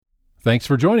Thanks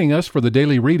for joining us for the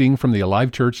daily reading from the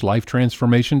Alive Church Life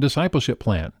Transformation Discipleship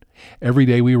Plan. Every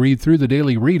day we read through the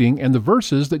daily reading and the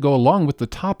verses that go along with the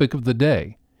topic of the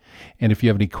day. And if you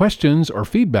have any questions or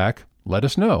feedback, let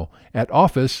us know at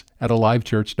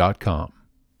office@alivechurch.com.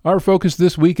 Our focus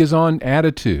this week is on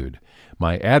attitude.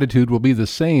 My attitude will be the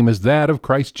same as that of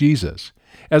Christ Jesus.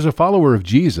 As a follower of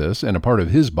Jesus and a part of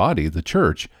His body, the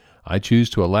church, I choose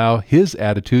to allow His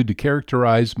attitude to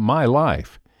characterize my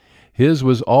life. His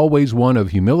was always one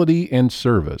of humility and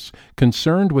service,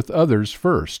 concerned with others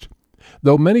first.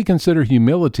 Though many consider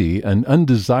humility an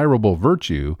undesirable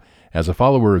virtue, as a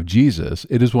follower of Jesus,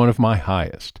 it is one of my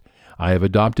highest. I have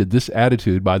adopted this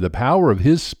attitude by the power of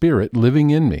His Spirit living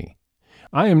in me.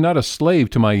 I am not a slave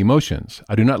to my emotions.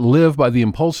 I do not live by the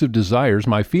impulsive desires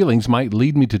my feelings might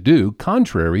lead me to do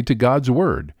contrary to God's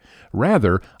Word.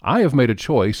 Rather, I have made a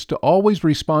choice to always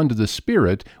respond to the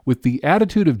Spirit with the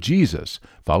attitude of Jesus,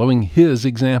 following His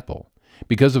example.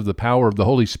 Because of the power of the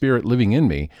Holy Spirit living in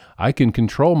me, I can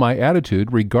control my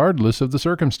attitude regardless of the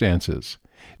circumstances.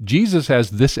 Jesus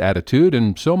has this attitude,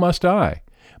 and so must I.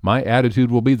 My attitude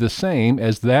will be the same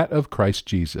as that of Christ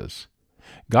Jesus.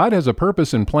 God has a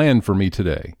purpose and plan for me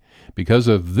today. Because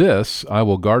of this, I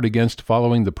will guard against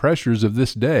following the pressures of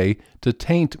this day to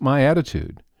taint my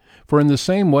attitude. For in the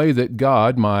same way that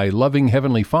God, my loving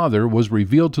Heavenly Father, was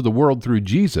revealed to the world through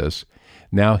Jesus,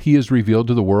 now He is revealed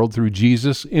to the world through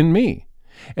Jesus in me.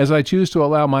 As I choose to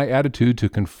allow my attitude to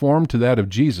conform to that of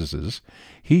Jesus's,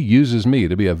 He uses me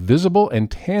to be a visible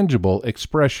and tangible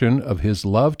expression of His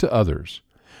love to others.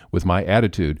 With my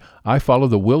attitude, I follow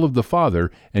the will of the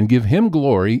Father and give Him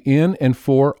glory in and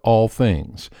for all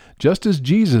things, just as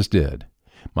Jesus did.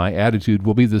 My attitude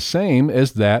will be the same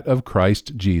as that of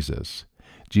Christ Jesus.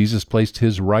 Jesus placed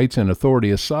His rights and authority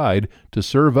aside to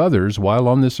serve others while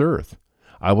on this earth.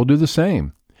 I will do the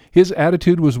same. His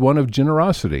attitude was one of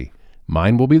generosity.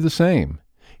 Mine will be the same.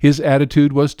 His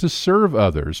attitude was to serve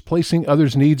others, placing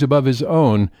others' needs above His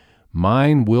own.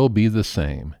 Mine will be the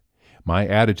same. My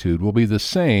attitude will be the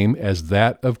same as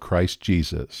that of Christ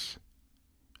Jesus.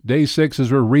 Day 6, as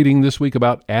we're reading this week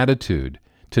about attitude.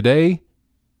 Today,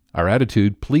 our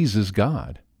attitude pleases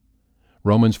God.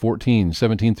 Romans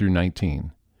 14:17 through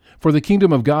 19. For the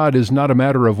kingdom of God is not a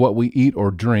matter of what we eat or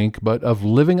drink, but of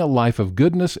living a life of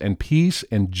goodness and peace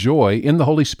and joy in the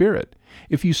Holy Spirit.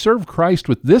 If you serve Christ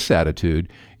with this attitude,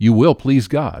 you will please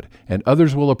God, and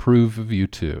others will approve of you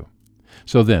too.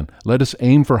 So then, let us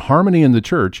aim for harmony in the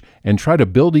church and try to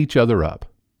build each other up.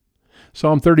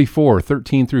 Psalm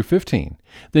 34:13 through 15.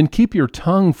 Then keep your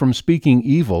tongue from speaking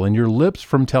evil and your lips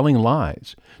from telling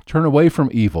lies. Turn away from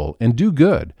evil and do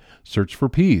good. Search for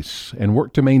peace and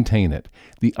work to maintain it.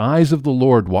 The eyes of the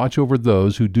Lord watch over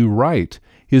those who do right.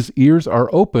 His ears are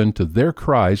open to their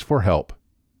cries for help.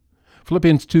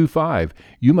 Philippians 2:5.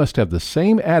 You must have the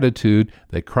same attitude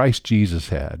that Christ Jesus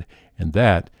had. And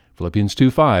that, Philippians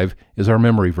 2:5, is our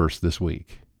memory verse this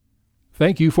week.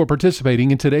 Thank you for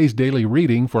participating in today's daily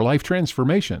reading for Life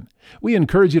Transformation. We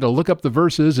encourage you to look up the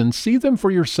verses and see them for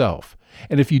yourself.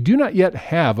 And if you do not yet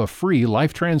have a free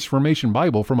Life Transformation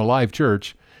Bible from Alive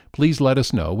Church, please let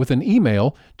us know with an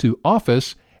email to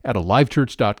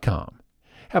office@alivechurch.com.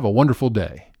 Have a wonderful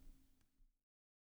day.